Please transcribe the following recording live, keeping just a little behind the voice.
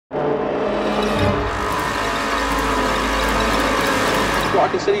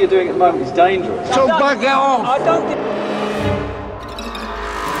consider you're doing at the moment is dangerous. So bugger off! I don't think...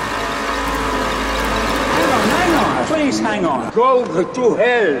 Hang on, please hang on. Go to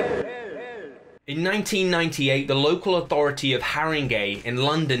hell! In 1998, the local authority of Haringey in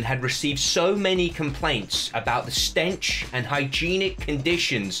London had received so many complaints about the stench and hygienic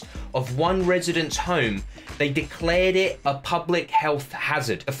conditions of one resident's home, they declared it a public health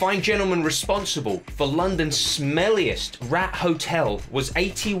hazard. The fine gentleman responsible for London's smelliest rat hotel was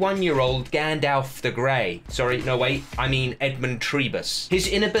 81-year-old Gandalf the Grey. Sorry, no wait, I mean Edmund Trebus. His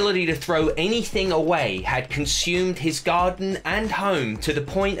inability to throw anything away had consumed his garden and home to the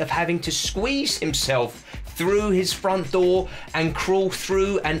point of having to squeeze himself through his front door and crawl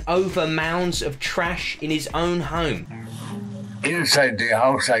through and over mounds of trash in his own home. Inside the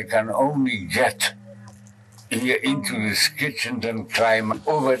house I can only get here into this kitchen and climb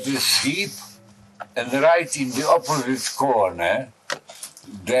over this heap, and right in the opposite corner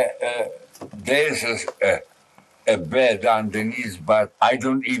there's a bed underneath, but I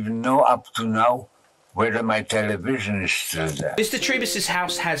don't even know up to now whether my television is still there. Mr. Trebus's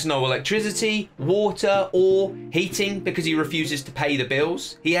house has no electricity, water, or heating because he refuses to pay the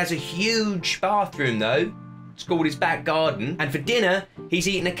bills. He has a huge bathroom though. It's called his back garden. And for dinner, he's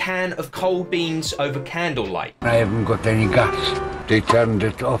eaten a can of cold beans over candlelight. I haven't got any gas. They turned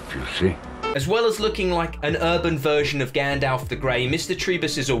it off, you see. As well as looking like an urban version of Gandalf the Grey, Mr.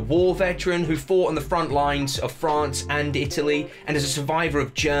 Trebus is a war veteran who fought on the front lines of France and Italy and is a survivor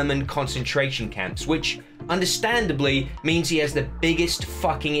of German concentration camps, which understandably means he has the biggest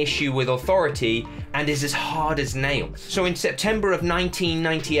fucking issue with authority and is as hard as nails. So in September of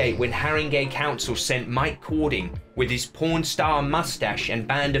 1998, when Haringey Council sent Mike Cording with his porn star mustache and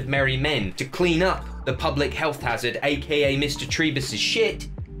band of merry men to clean up the public health hazard, aka Mr. Trebus's shit,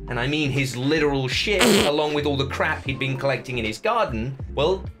 and I mean his literal shit, along with all the crap he'd been collecting in his garden,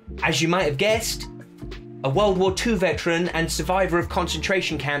 well, as you might have guessed, a World War II veteran and survivor of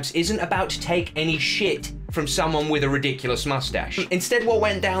concentration camps isn't about to take any shit from someone with a ridiculous mustache. Instead, what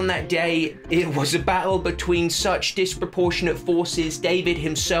went down that day, it was a battle between such disproportionate forces, David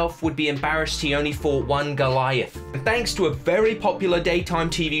himself would be embarrassed he only fought one Goliath. And thanks to a very popular daytime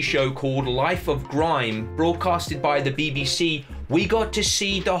TV show called Life of Grime, broadcasted by the BBC, we got to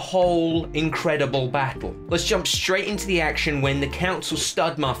see the whole incredible battle. Let's jump straight into the action when the council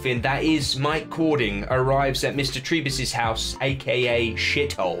stud muffin, that is Mike Cording, arrives at Mr. Trebus's house, aka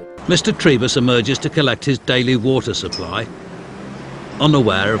shithole. Mr. Trebus emerges to collect his daily water supply,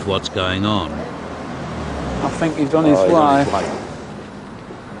 unaware of what's going on. I think he's on his way.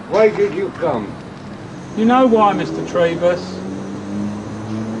 Why did you come? You know why, Mr. Trebus?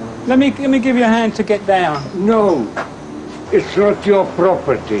 Let me give you a hand to get down. No, it's not your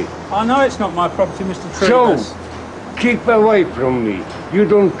property. I know it's not my property, Mr. Trebus. So, keep away from me. You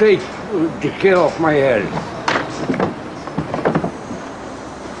don't take the care of my health.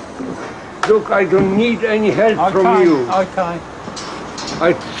 Look, I don't need any help from you. Okay.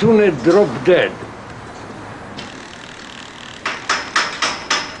 I'd sooner drop dead.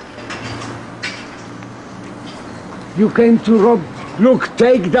 You came to rob... Look,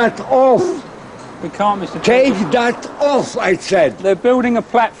 take that off. We can't, Mr. Trebus. Take that off, I said. They're building a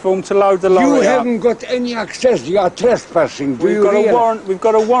platform to load the lorry You up. haven't got any access. You are trespassing. We've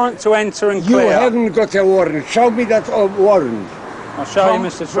got a warrant to enter and clear. You haven't got a warrant. Show me that warrant. I'll show you,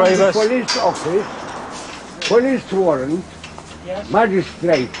 Mr. Trebus. Police office, police warrant, yes.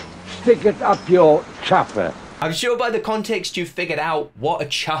 Magistrate, stick it up your chopper. I'm sure by the context you figured out what a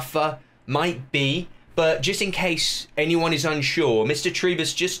chuffer might be, but just in case anyone is unsure, Mr.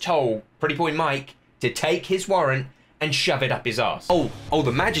 Trebus just told Pretty Boy Mike to take his warrant and shove it up his ass. Oh,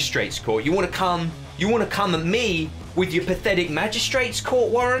 the Magistrates Court. You want to come at me with your pathetic Magistrates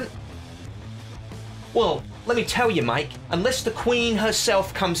Court warrant? Well, let me tell you, Mike, unless the Queen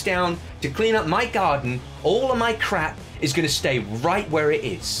herself comes down to clean up my garden, all of my crap is going to stay right where it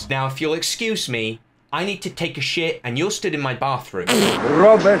is. Now, if you'll excuse me, I need to take a shit and you're stood in my bathroom.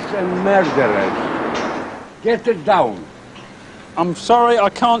 Robbers and murderers. Get it down. I'm sorry, I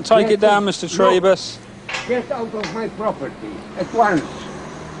can't take it down, Mr. Trebus. Get out of my property at once.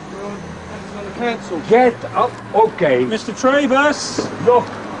 Cancel. Get out. Okay. Mr. Trebus. Look.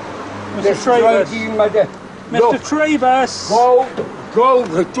 Mr. Trebus. Mr. Trebus. Go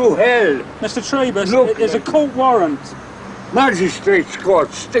to hell. Mr. Trebus, Look. there's a court warrant. Magistrates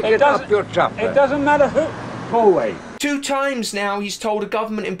Court, stick it up your chopper. It doesn't matter who. Go away. 2 times now he's told a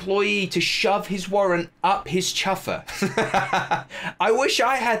government employee to shove his warrant up his chuffer. I wish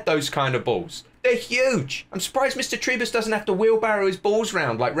I had those kind of balls. They're huge. I'm surprised Mr. Trebus doesn't have to wheelbarrow his balls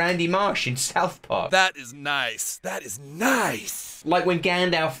round like Randy Marsh in South Park. That is nice. That is nice. Like when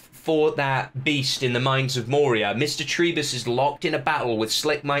Gandalf fought that beast in the Mines of Moria, Mr. Trebus is locked in a battle with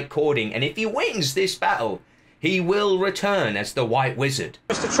Slick Mike Cording, and if he wins this battle, he will return as the White Wizard.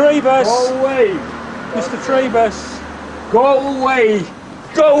 Mr. Trebus! Go away! Mr. Trebus! Go away!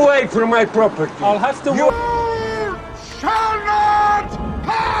 Go away from my property! I'll have to... You shall not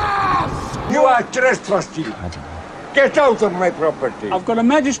pass! You are trespassing! Get out of my property! I've got a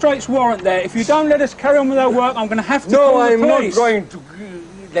magistrate's warrant there. If you don't let us carry on with our work, I'm going to have to No, call the I'm police. not going to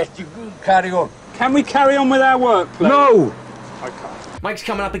let you carry on. Can we carry on with our work, please? No! Mike's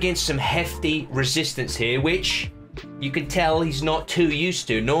coming up against some hefty resistance here, which you can tell he's not too used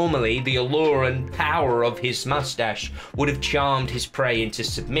to. Normally, the allure and power of his mustache would have charmed his prey into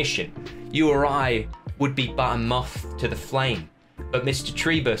submission. You or I would be but a moth to the flame. But Mr.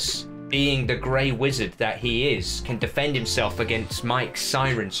 Trebus, being the grey wizard that he is, can defend himself against Mike's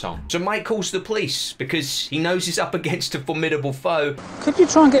siren song. So Mike calls the police because he knows he's up against a formidable foe. Could you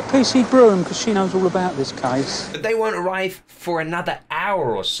try and get PC Broom, because she knows all about this case? But they won't arrive for another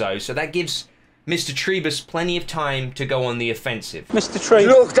hour or so, so that gives Mr. Trebus plenty of time to go on the offensive. Mr. Trebus...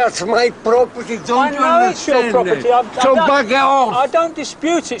 Look, that's my property, don't you know it's your understand? property. So bugger off! I don't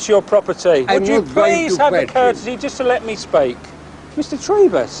dispute it's your property. I'm Would you not going please to have the question. courtesy just to let me speak? Mr.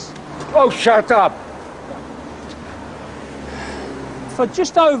 Trebus, Oh, shut up! for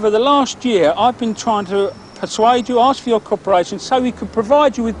just over the last year, I've been trying to persuade you, ask for your cooperation, so we could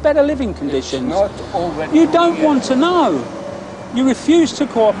provide you with better living conditions. Not over. You don't want to know. You refuse to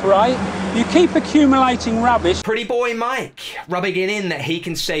cooperate. You keep accumulating rubbish. Pretty boy Mike, rubbing it in that he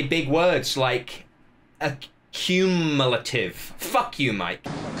can say big words like accumulative. Fuck you, Mike.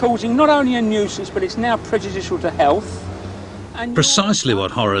 Causing not only a nuisance, but it's now prejudicial to health. And Precisely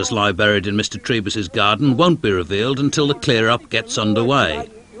what horrors lie buried in Mr. Trebus's garden won't be revealed until the clear-up gets underway,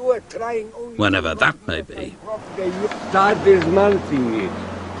 You are trying. whenever that may be. Start dismantling it.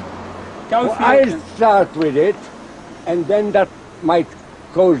 go Well, for I'll your... start with it, and then that might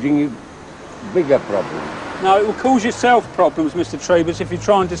causing you bigger problem. No, it will cause yourself problems, Mr. Trebus, if you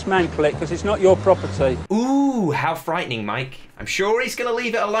try and dismantle it, because it's not your property. Ooh, how frightening, Mike. I'm sure he's gonna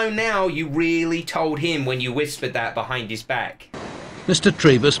leave it alone now. You really told him when you whispered that behind his back. Mr.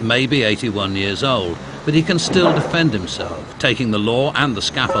 Trebus may be 81 years old, but he can still defend himself, taking the law and the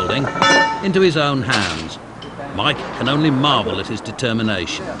scaffolding into his own hands. Mike can only marvel at his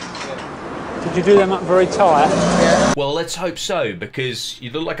determination. Did you do them up very tight? Well, let's hope so, because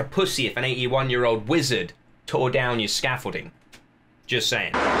you look like a pussy if an 81-year-old wizard tore down your scaffolding. Just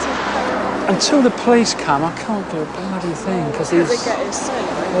saying. Until the police come, I can't do a bloody thing, because he's... They get his soul,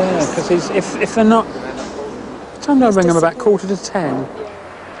 right? Yeah, because he's... If they're not... What time do I ring them? About 9:45?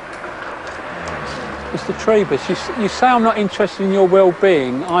 Mr. Trebus, you say I'm not interested in your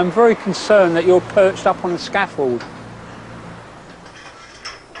well-being. I'm very concerned that you're perched up on a scaffold.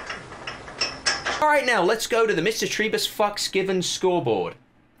 Alright, now let's go to the Mr. Trebus fucks given scoreboard.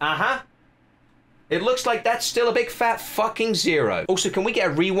 It looks like that's still a big fat fucking 0. Also, can we get a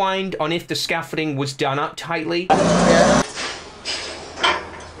rewind on if the scaffolding was done up tightly?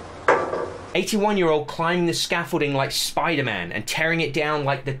 81-year-old climbing the scaffolding like Spider-Man and tearing it down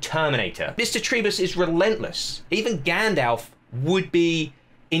like the Terminator. Mr. Trebus is relentless. Even Gandalf would be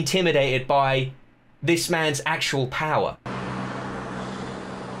intimidated by this man's actual power.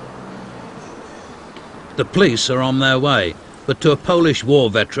 The police are on their way, but to a Polish war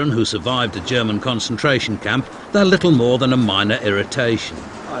veteran who survived a German concentration camp, they're little more than a minor irritation.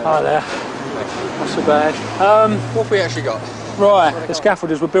 Hi there. Not so bad. What have we actually got? Right, the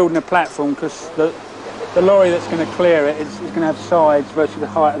scaffolders were building a platform because the lorry that's going to clear it is going to have sides virtually the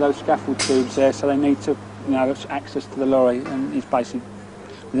height of those scaffold tubes there, so they need to, you know, access to the lorry, and he's basically,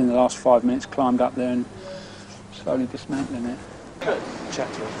 within the last 5 minutes, climbed up there and slowly dismantling it.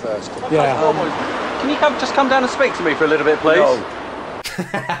 Chat to him first. Yeah. Can you just come down and speak to me for a little bit, please? No.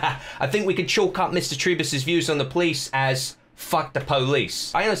 I think we could chalk up Mr. Trebus's views on the police as fuck the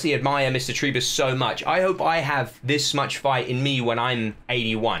police. I honestly admire Mr. Trebus so much. I hope I have this much fight in me when I'm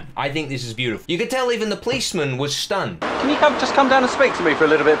 81. I think this is beautiful. You could tell even the policeman was stunned. Can you just come down and speak to me for a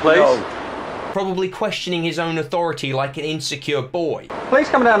little bit, please? No. Probably questioning his own authority like an insecure boy. Please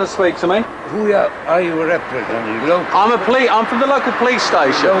come down and speak to me. Who are you representing? Local? I'm from the local police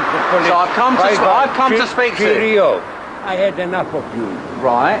station. Local police. So I've come to speak to you. Cheerio. I had enough of you.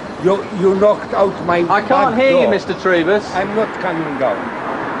 Right. You knocked out my I can't back hear you, door. Mr. Trebus. I'm not coming down.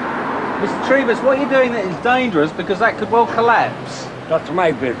 Mr. Trebus, what you're doing that is dangerous because that could well collapse. That's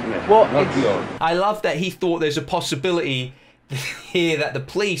my business, What? not yours. I love that he thought there's a possibility here that the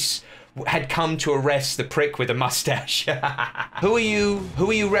police had come to arrest the prick with a mustache. Who are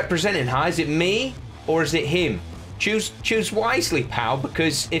you representing, huh? Is it me or is it him? Choose wisely, pal,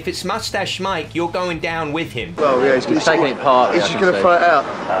 because if it's Mustache Mike, you're going down with him. Well, yeah, he's taking it partly. He's just going to throw it out.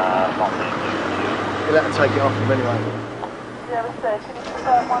 He'll have to take it off him anyway.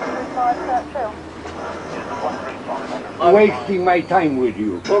 I'm wasting my time with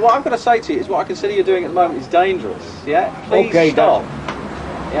you. Well, what I'm going to say to you is what I consider you're doing at the moment is dangerous. Yeah? Please stop.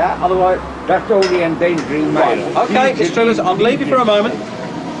 Yeah? Otherwise... That's only endangering my... Okay, Mr Trebus, I'll leave you for a moment.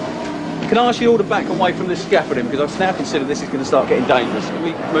 Can I ask you all to back away from this scaffolding, because I now consider this is going to start getting dangerous. Can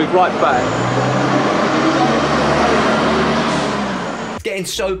we move right back? It's getting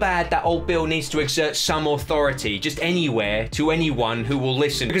so bad that old Bill needs to exert some authority, just anywhere, to anyone who will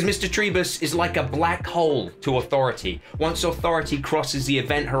listen. Because Mr Trebus is like a black hole to authority. Once authority crosses the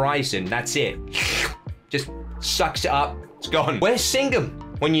event horizon, that's it. Just sucks it up, it's gone. Where's Singham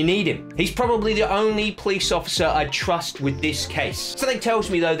when you need him? He's probably the only police officer I'd trust with this case. Something tells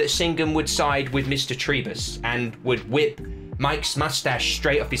me though that Singham would side with Mr Trebus and would whip Mike's mustache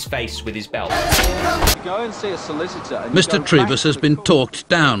straight off his face with his belt. Go and see a solicitor. Mr Trebus has been talked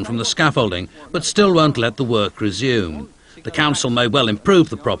down from the scaffolding, but still won't let the work resume. The council may well improve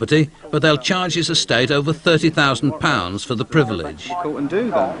the property, but they'll charge his estate over £30,000 for the privilege. And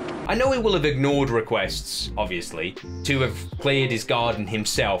do that. I know he will have ignored requests, obviously, to have cleared his garden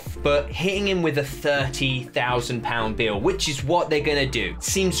himself, but hitting him with a £30,000 bill, which is what they're gonna do,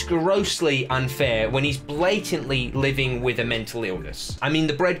 seems grossly unfair when he's blatantly living with a mental illness. I mean,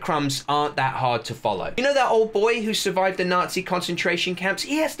 the breadcrumbs aren't that hard to follow. You know that old boy who survived the Nazi concentration camps?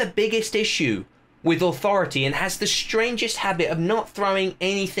 He has the biggest issue with authority and has the strangest habit of not throwing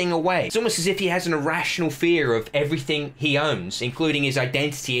anything away. It's almost as if he has an irrational fear of everything he owns, including his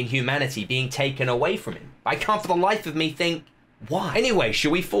identity and humanity, being taken away from him. I can't for the life of me think, why? Anyway,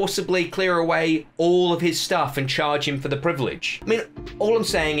 should we forcibly clear away all of his stuff and charge him for the privilege? I mean, all I'm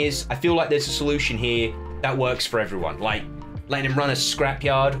saying is, I feel like there's a solution here that works for everyone. Like, letting him run a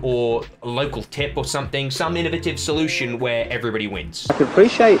scrapyard or a local tip or something, some innovative solution where everybody wins. I can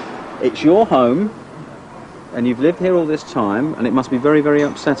appreciate it's your home, and you've lived here all this time, and it must be very, very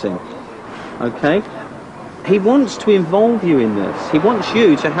upsetting. Okay? He wants to involve you in this. He wants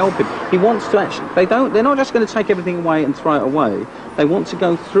you to help him. He wants to actually... They're not just going to take everything away and throw it away. They want to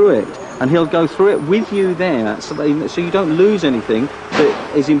go through it, and he'll go through it with you there, so you don't lose anything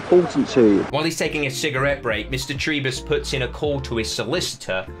that is important to you. While he's taking a cigarette break, Mr Trebus puts in a call to his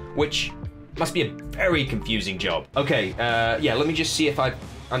solicitor, which must be a very confusing job. Okay, yeah, let me just see if I've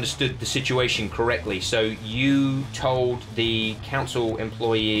understood the situation correctly. So you told the council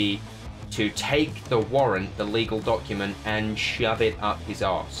employee to take the warrant, the legal document, and shove it up his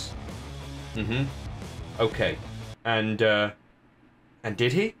arse. Okay. And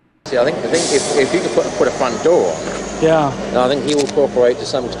did he? See, I think if you could put a front door on, Yeah. I think he will cooperate to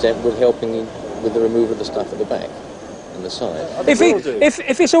some extent with helping you with the removal of the stuff at the back and the side.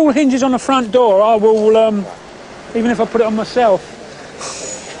 If this all hinges on the front door, I will, even if I put it on myself.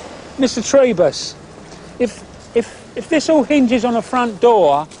 Mr Trebus, if this all hinges on a front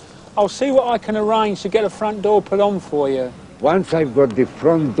door, I'll see what I can arrange to get a front door put on for you. Once I've got the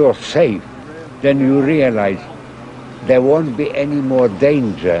front door safe, then you realize there won't be any more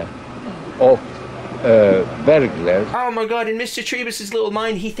danger of burglars. Oh my god, in Mr Trebus's little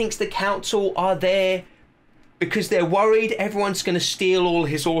mind, he thinks the council are there because they're worried everyone's going to steal all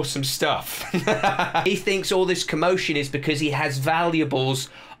his awesome stuff. He thinks all this commotion is because he has valuables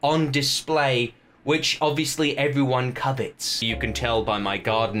on display, which obviously everyone covets. You can tell by my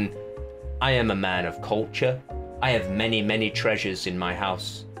garden, I am a man of culture. I have many, many treasures in my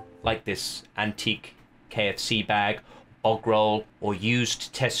house, like this antique KFC bag, bog roll, or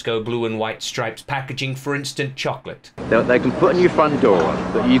used Tesco blue and white stripes packaging for instant chocolate. They can put in your front door,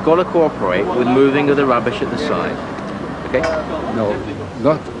 but you've got to cooperate with moving of the rubbish at the side. Okay? No,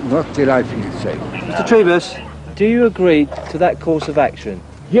 not till I feel safe. Mr Trebus, do you agree to that course of action?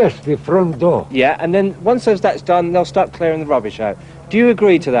 Yes, the front door. Yeah, and then once that's done, they'll start clearing the rubbish out. Do you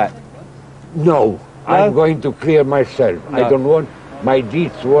agree to that? No, I'm going to clear myself. No. I don't want, my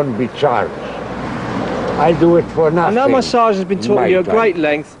deeds won't be charged. I'll do it for nothing. I know my sergeant's been talking to you at time. great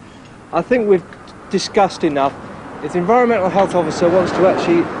length. I think we've discussed enough. If the environmental health officer wants to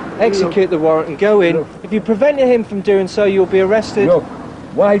actually execute the warrant and go in, if you prevent him from doing so, you'll be arrested. Look,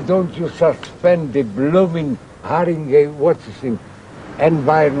 why don't you suspend the blooming Haringey, what's his name,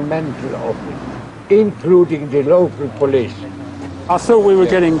 environmental office, including the local police? I thought we were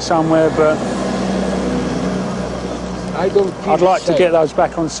getting somewhere, but I'd like to get those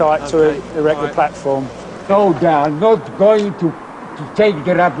back on site to erect the platform. No, they are not going to to take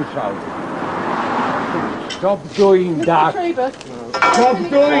the rubbish out. Stop doing that. Stop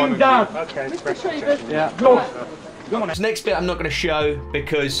doing that. Okay. Mr Trebus. Yeah. Look. This next bit I'm not going to show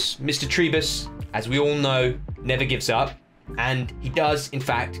because Mr. Trebus, as we all know, never gives up. And he does, in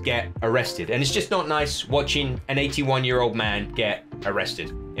fact, get arrested. And it's just not nice watching an 81-year-old man get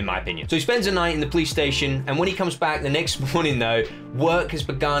arrested, in my opinion. So he spends a night in the police station, and when he comes back the next morning, though, work has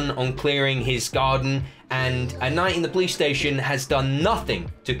begun on clearing his garden, and a night in the police station has done nothing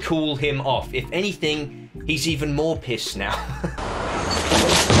to cool him off. If anything, he's even more pissed now.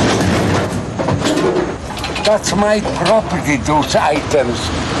 That's my property, those items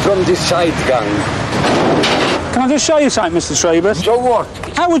from the side gang. Can I just show you something, Mr Trebus? So what?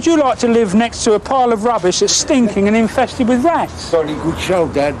 How would you like to live next to a pile of rubbish that's stinking and infested with rats? Sorry, good show,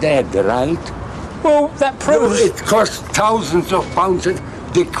 they're dead, right? Well, that proves... No, it costs thousands of pounds.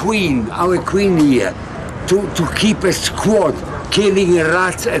 The Queen, our Queen here, to keep a squad killing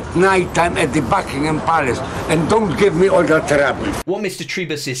rats at night time at the Buckingham Palace. And don't give me all that rubbish. What Mr.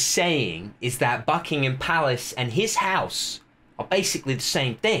 Trebus is saying is that Buckingham Palace and his house are basically the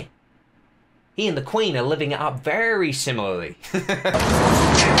same thing. He and the Queen are living it up very similarly.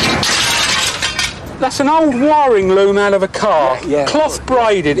 That's an old wiring loom out of a car, cloth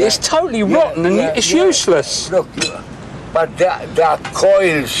braided. It's totally rotten and it's useless. Look, but there are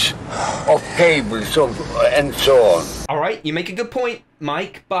coils of cables and so on. All right, you make a good point,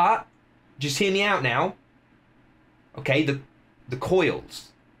 Mike, but just hear me out now. Okay, the coils.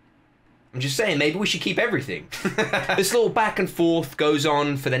 I'm just saying, maybe we should keep everything. This little back and forth goes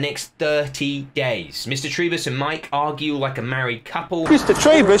on for the next 30 days. Mr. Trebus and Mike argue like a married couple. Mr.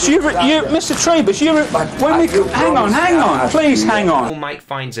 Trebus, hang on, please hang on. Mike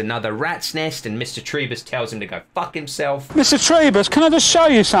finds another rat's nest and Mr. Trebus tells him to go fuck himself. Mr. Trebus, can I just show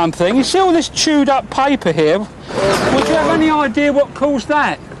you something? You see all this chewed up paper here? Would you have any idea what caused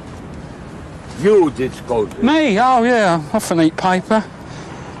that? You did cause it. Me? Oh yeah, I often eat paper.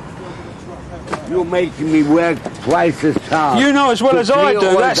 You're making me work twice as hard. You know as well as I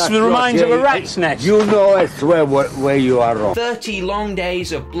do, that's the remains of a rat's nest. You know as well where you are wrong. 30 long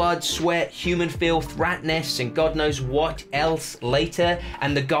days of blood, sweat, human filth, rat nests, and God knows what else later,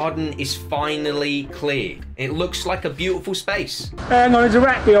 and the garden is finally cleared. It looks like a beautiful space. Hang on, there's a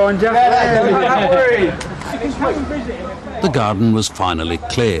rat behind you. Don't worry. The garden was finally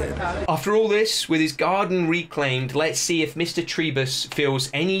cleared. After all this, with his garden reclaimed, let's see if Mr. Trebus feels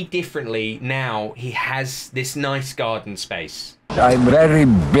any differently now he has this nice garden space. I'm very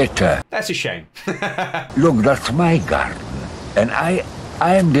bitter. That's a shame. Look, that's my garden. And I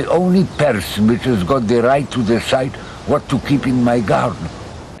am the only person which has got the right to decide what to keep in my garden.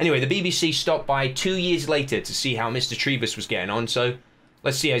 Anyway, the BBC stopped by 2 years later to see how Mr. Trebus was getting on, so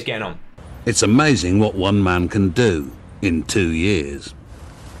let's see how he's getting on. It's amazing what one man can do in 2 years.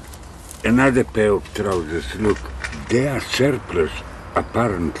 Another pair of trousers, look, they are surplus,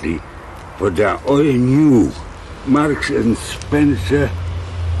 apparently, but they are all new. Marks and Spencer,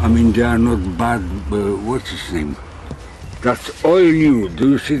 I mean, they are not bad, what's his name? That's all new. Do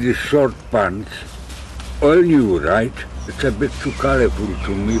you see the short pants? All new, right? It's a bit too colorful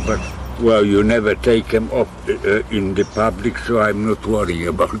to me, but, well, you never take them off in the public, so I'm not worrying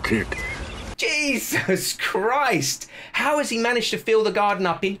about it. Jesus Christ! How has he managed to fill the garden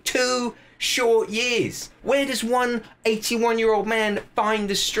up in 2 short years? Where does one 81-year-old man find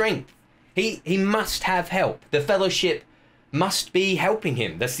the strength? He must have help. The fellowship must be helping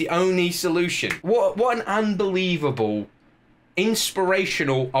him. That's the only solution. What an unbelievable,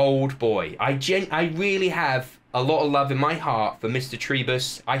 inspirational old boy. I really have a lot of love in my heart for Mr.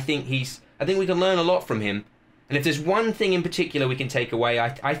 Trebus. I think we can learn a lot from him. And if there's one thing in particular we can take away,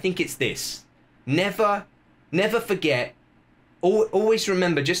 I think it's this. Never forget, always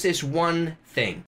remember just this one thing.